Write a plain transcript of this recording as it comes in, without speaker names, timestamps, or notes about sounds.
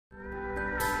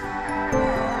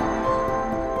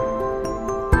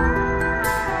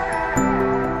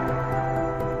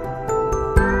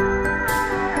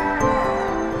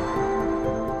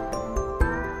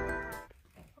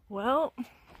Well,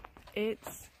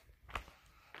 it's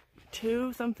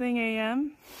 2-something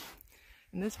a.m.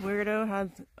 and this weirdo has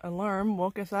alarm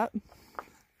woke us up.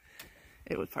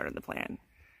 It was part of the plan.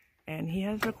 And he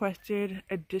has requested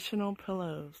additional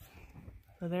pillows.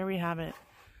 So there we have it.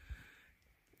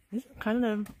 This is kind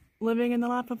of living in the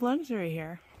lap of luxury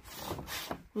here.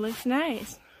 Looks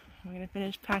nice. We're gonna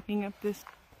finish packing up this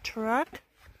truck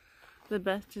the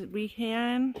best as we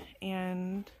can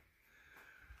and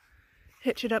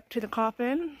hitch it up to the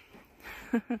coffin,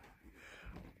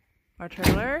 our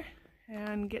trailer,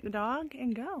 and get the dog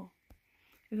and go.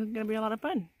 This is gonna be a lot of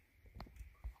fun.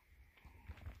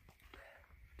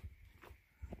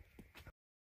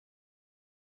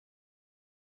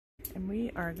 And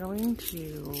we are going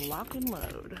to lock and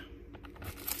load.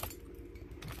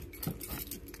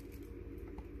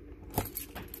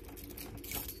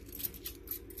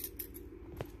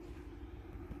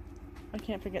 I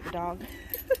can't forget the dog.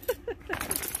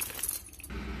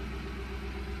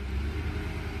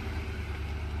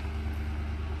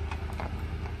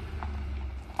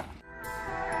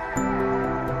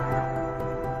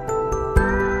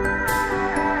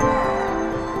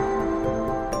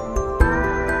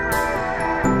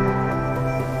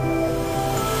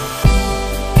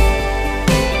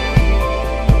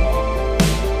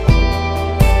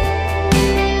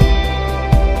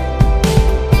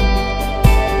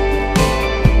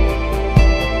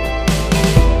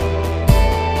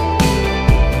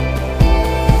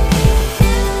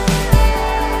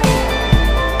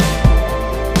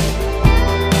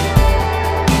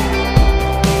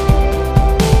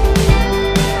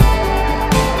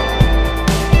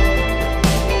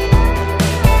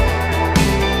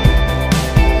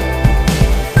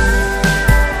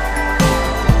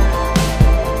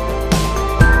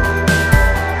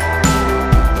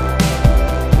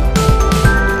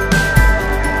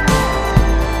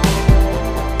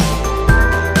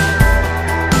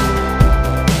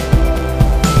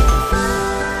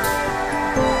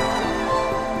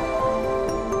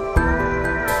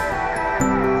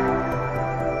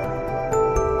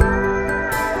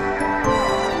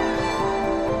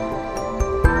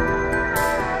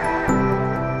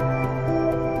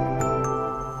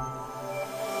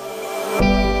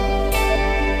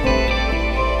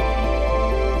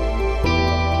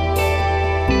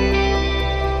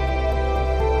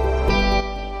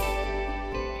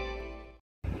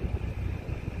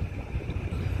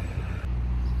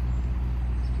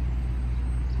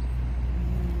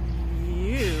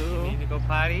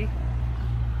 Potty?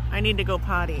 I need to go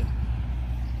potty.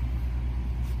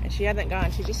 And she hasn't gone.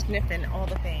 She's just sniffing all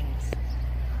the things.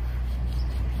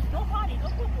 Go potty. Go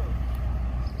poo poo.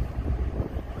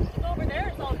 Go over there.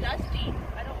 It's all dusty.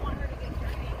 I don't want her to get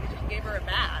dirty. We just gave her a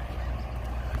bath.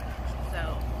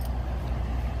 So.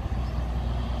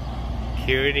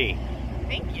 Cutie.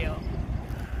 Thank you.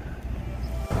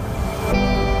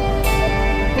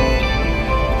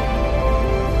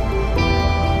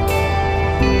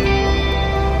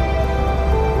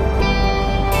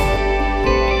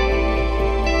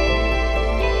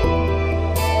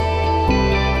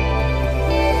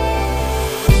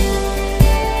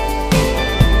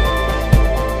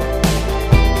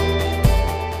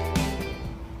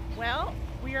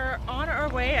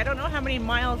 I don't know how many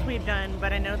miles we've done,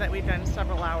 but I know that we've done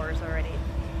several hours already.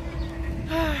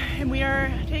 And we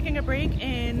are taking a break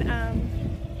in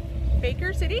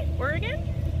Baker City, Oregon.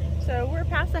 So we're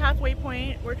past the halfway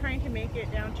point. We're trying to make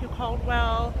it down to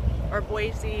Caldwell or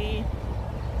Boise,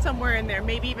 somewhere in there,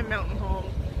 maybe even Mountain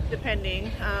Home,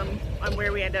 depending on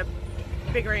where we end up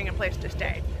figuring a place to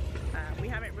stay. We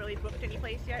haven't really booked any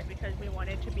place yet because we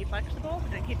wanted to be flexible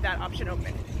and keep that option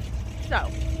open. So,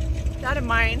 with that in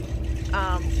mind,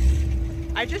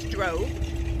 I just drove,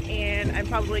 and I'm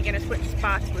probably going to switch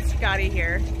spots with Scotty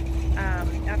here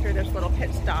after this little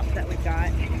pit stop that we've got,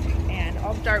 and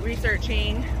I'll start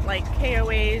researching like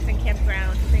KOAs and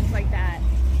campgrounds and things like that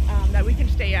that we can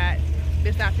stay at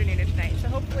this afternoon and tonight. So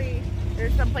hopefully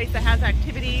there's some place that has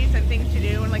activities and things to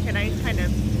do and like a nice kind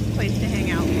of place to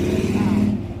hang out,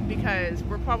 because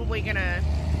we're probably going to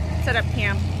set up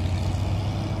camp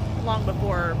long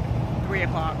before 3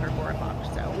 o'clock or 4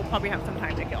 o'clock, so we'll probably have some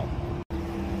time to kill.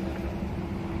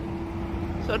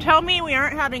 So tell me we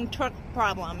aren't having truck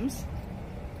problems.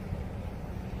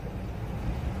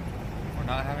 We're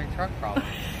not having truck problems.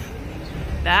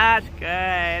 That's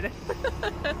good.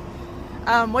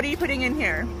 What are you putting in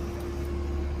here?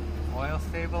 Oil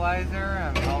stabilizer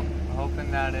and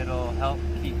hoping that it'll help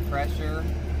keep pressure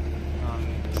on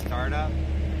startup.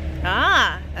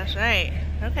 Ah, that's right.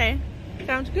 Okay,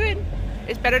 sounds good.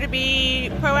 It's better to be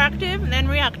proactive than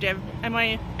reactive. Am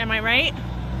I right?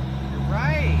 You're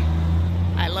right.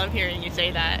 I love hearing you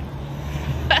say that.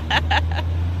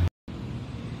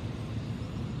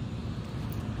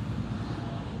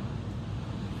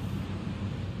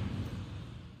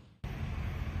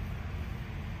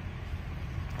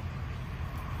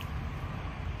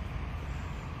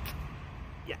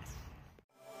 Yes.